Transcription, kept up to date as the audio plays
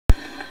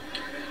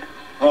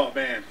Oh,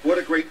 man, what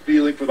a great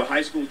feeling for the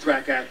high school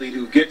track athlete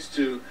who gets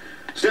to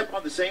step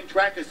on the same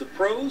track as the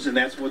pros, and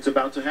that's what's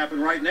about to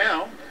happen right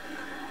now.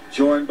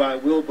 Joined by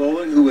Will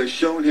Bowling, who has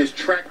shown his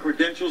track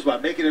credentials by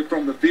making it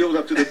from the field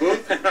up to the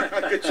booth.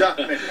 Good job,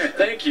 man.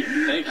 Thank you.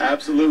 Thank you.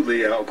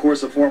 Absolutely. Of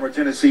course, a former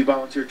Tennessee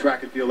volunteer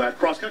track and field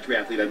cross-country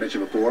athlete I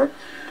mentioned before.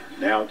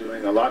 Now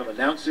doing a lot of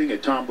announcing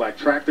at Tom Black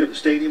Track there at the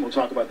stadium. We'll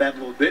talk about that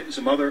in a little bit and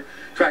some other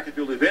track and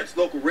field events.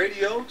 Local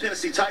radio,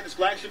 Tennessee Titans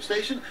flagship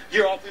station.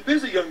 You're awfully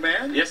busy, young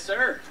man. Yes,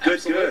 sir. Good,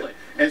 Absolutely. good.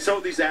 And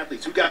so these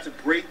athletes, we've got some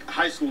great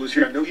high schoolers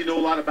here. I know you know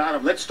a lot about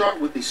them. Let's start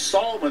with the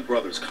Sahlman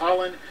brothers,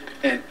 Colin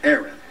and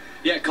Aaron.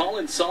 Yeah,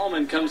 Colin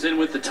Sahlman comes in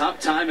with the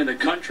top time in the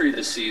country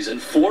this season,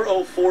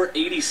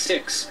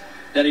 4:04.86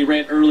 that he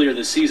ran earlier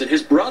this season.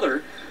 His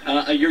brother,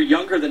 a year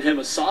younger than him,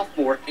 a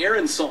sophomore,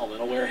 Aaron Sahlman,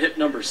 will wear hip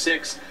number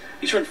 6.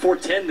 He's run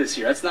 4:10 this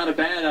year. That's not a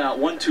bad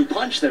 1-2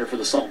 punch there for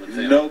the Sahlman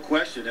family. No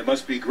question. It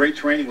must be great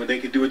training when they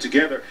can do it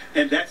together.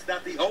 And that's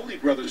not the only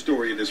brother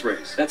story in this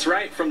race. That's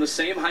right. From the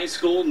same high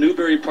school,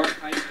 Newberry Park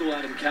High School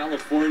out in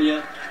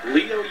California,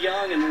 Leo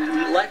Young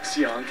and Lex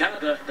Young, kind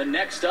of the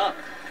next up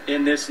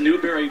in this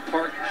Newberry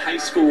Park High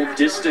School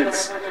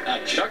distance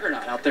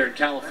juggernaut out there in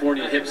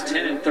California. Hips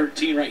 10 and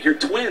 13 right here.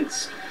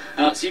 Twins.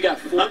 So you got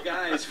 4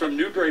 guys from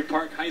Newberry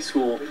Park High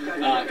School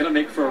going to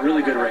make for a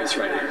really good race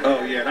right here.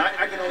 Oh, yeah, and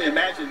I can only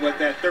imagine what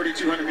that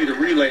 3,200-meter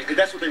relay,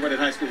 that's what they run in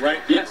high school, right?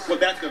 Yes.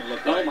 What that's going to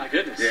look like. Oh, my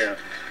goodness. Yeah.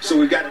 So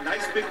we've got a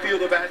nice big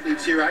field of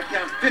athletes here. I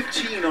count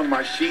 15 on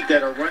my sheet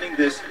that are running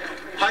this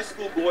high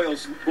school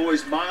boys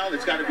mile.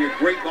 It's got to be a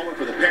great moment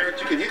for the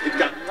parents. You can hear it's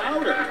gotten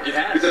louder. It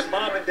has. Because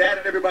mom and dad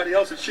and everybody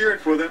else are cheering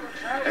for them.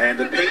 And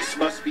the pace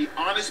must be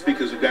honest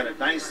because we've got a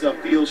nice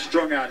field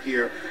strung out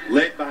here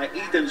led by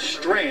Ethan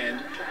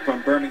Strand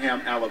from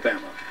Birmingham,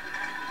 Alabama.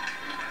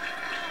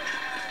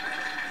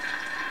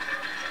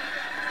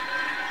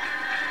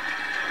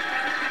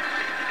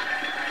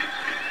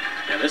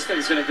 Yeah, this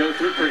thing's going to go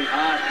through pretty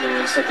hot,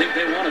 Lewis. I think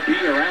they want to be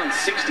around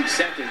 60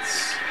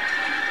 seconds.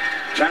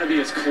 Trying to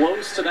be as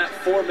close to that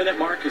 4-minute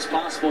mark as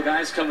possible.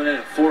 Guys coming in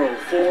at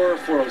 4:04,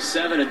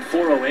 4:07, and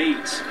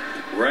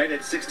 4:08. Right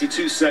at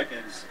 62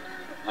 seconds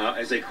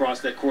as they cross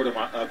that quarter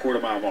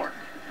mile mark.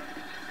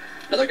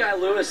 Another guy,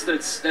 Lewis,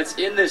 that's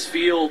in this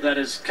field that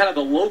is kind of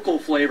the local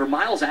flavor,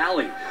 Miles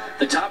Alley,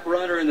 the top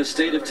runner in the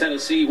state of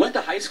Tennessee. Went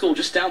to high school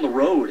just down the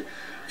road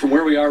from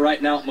where we are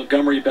right now at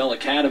Montgomery Bell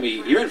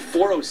Academy. He ran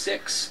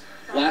 4:06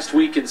 last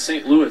week in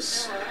St.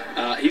 Louis.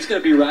 He's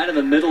going to be right in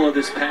the middle of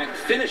this pack.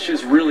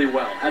 Finishes really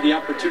well. Had the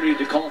opportunity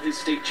to call his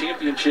state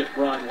championship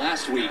run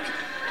last week,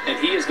 and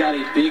he has got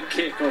a big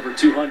kick over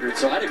 200.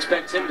 So I'd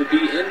expect him to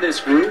be in this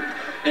group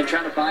and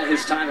trying to buy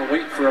his time and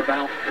wait for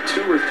about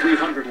 200 or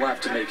 300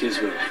 left to make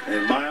his move.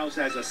 And Miles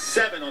has a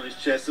 7 on his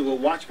chest, so we'll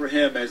watch for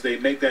him as they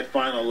make that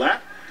final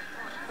lap.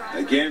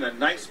 Again, a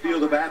nice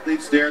field of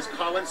athletes. There's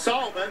Colin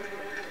Sahlman,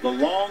 the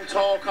long,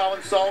 tall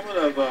Colin Sahlman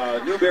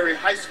of Newberry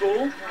High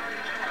School.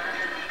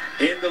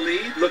 In the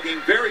lead, looking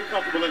very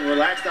comfortable and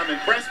relaxed. I'm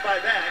impressed by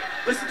that.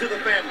 Listen to the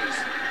families.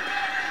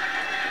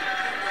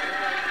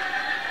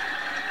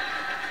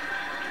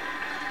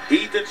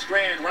 Ethan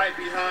Strand right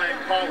behind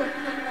Colin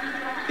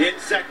in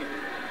second.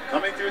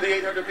 Coming through the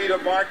 800-meter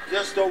mark,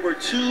 just over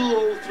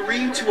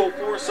 2:03,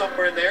 2:04,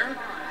 somewhere in there.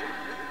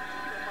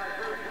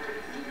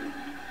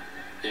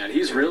 Yeah, and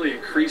he's really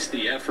increased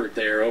the effort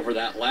there over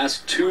that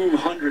last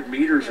 200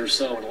 meters or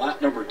so in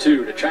lap number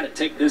 2 to try to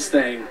take this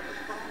thing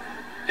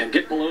and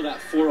get below that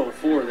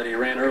 4:04 that he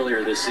ran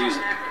earlier this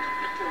season.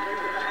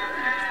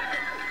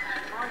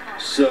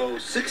 So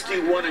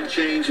 61 and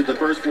change in the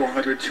first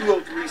 400,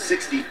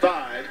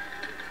 2:03.65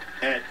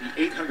 at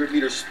the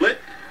 800-meter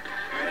split.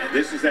 And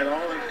this is that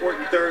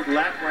all-important third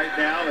lap right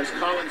now as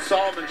Colin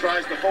Sahlman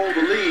tries to hold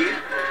the lead.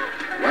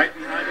 Right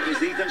behind him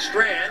is Ethan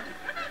Strand.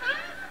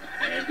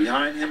 And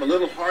behind him, a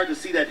little hard to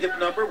see that hip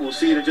number. We'll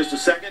see it in just a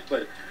second,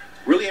 but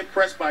really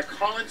impressed by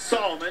Colin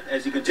Sahlman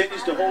as he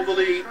continues to hold the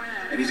lead.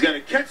 And he's going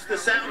to catch the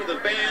sound of the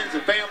fans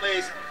and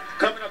families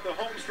coming up the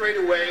home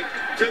straightaway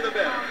to the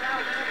bell.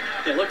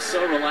 It looks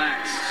so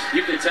relaxed.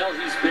 You can tell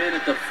he's been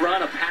at the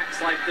front of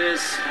packs like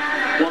this.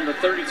 Won the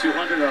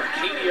 3,200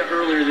 Arcadia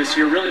earlier this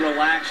year. Really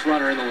relaxed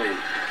runner in the lead.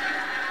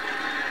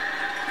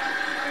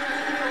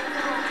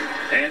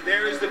 And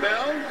there is the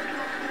bell.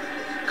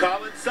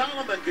 Colin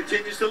Sahlman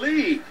continues to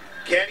lead.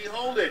 Can he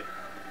hold it?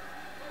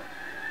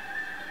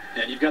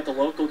 And you've got the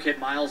local kid,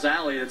 Miles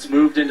Alley, that's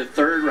moved into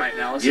third right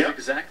now. This is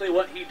exactly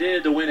what he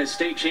did to win his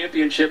state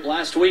championship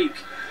last week.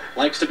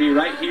 Likes to be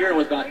right here, and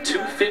with about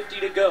 2:50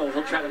 to go,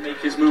 he'll try to make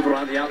his move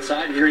around the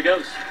outside, and here he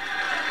goes.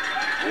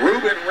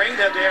 Ruben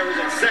Reyna there is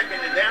in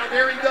second, and now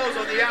there he goes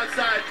on the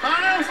outside.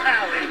 Miles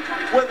Alley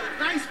with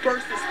a nice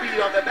burst of speed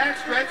on the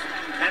backstretch.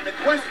 And the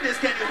question is,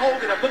 can he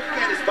hold it? I'm looking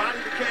at his body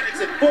mechanics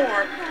and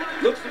form.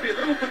 Looks to be a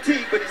little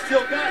fatigued, but he's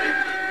still got it.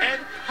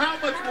 And how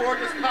much more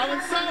does Colin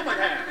Sahlman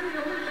have?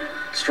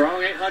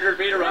 Strong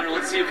 800-meter runner.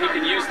 Let's see if he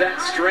can use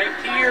that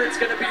strength here. It's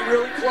going to be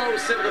really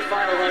close into the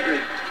final 100.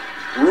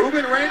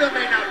 Ruben Reyna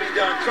may not be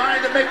done,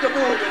 trying to make the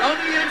move, and on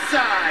the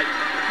inside,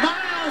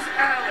 Miles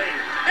Alley.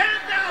 And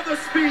now the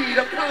speed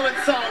of Colin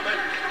Sahlman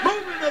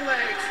moving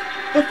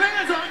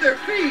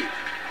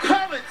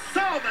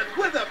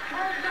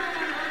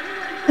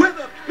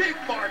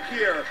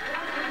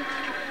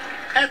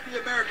at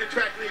the American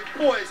Track League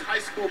Boys High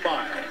School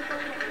Mile.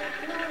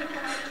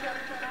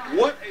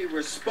 What a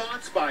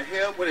response by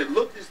him when it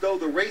looked as though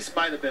the race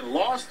might have been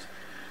lost.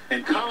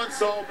 And Colin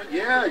Sahlman,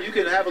 yeah, you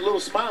can have a little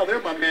smile there,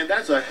 my man.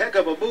 That's a heck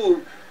of a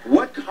move.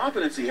 What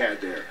confidence he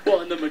had there. Well,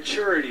 and the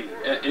maturity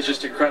is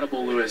just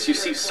incredible, Lewis. You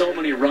see so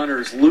many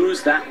runners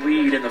lose that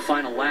lead in the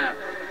final lap.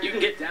 You can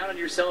get down on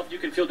yourself. You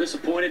can feel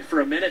disappointed for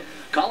a minute.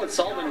 Colin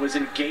Sahlman was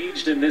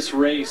engaged in this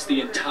race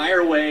the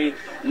entire way,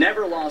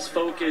 never lost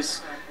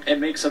focus, and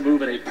makes a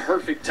move at a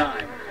perfect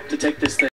time to take this thing.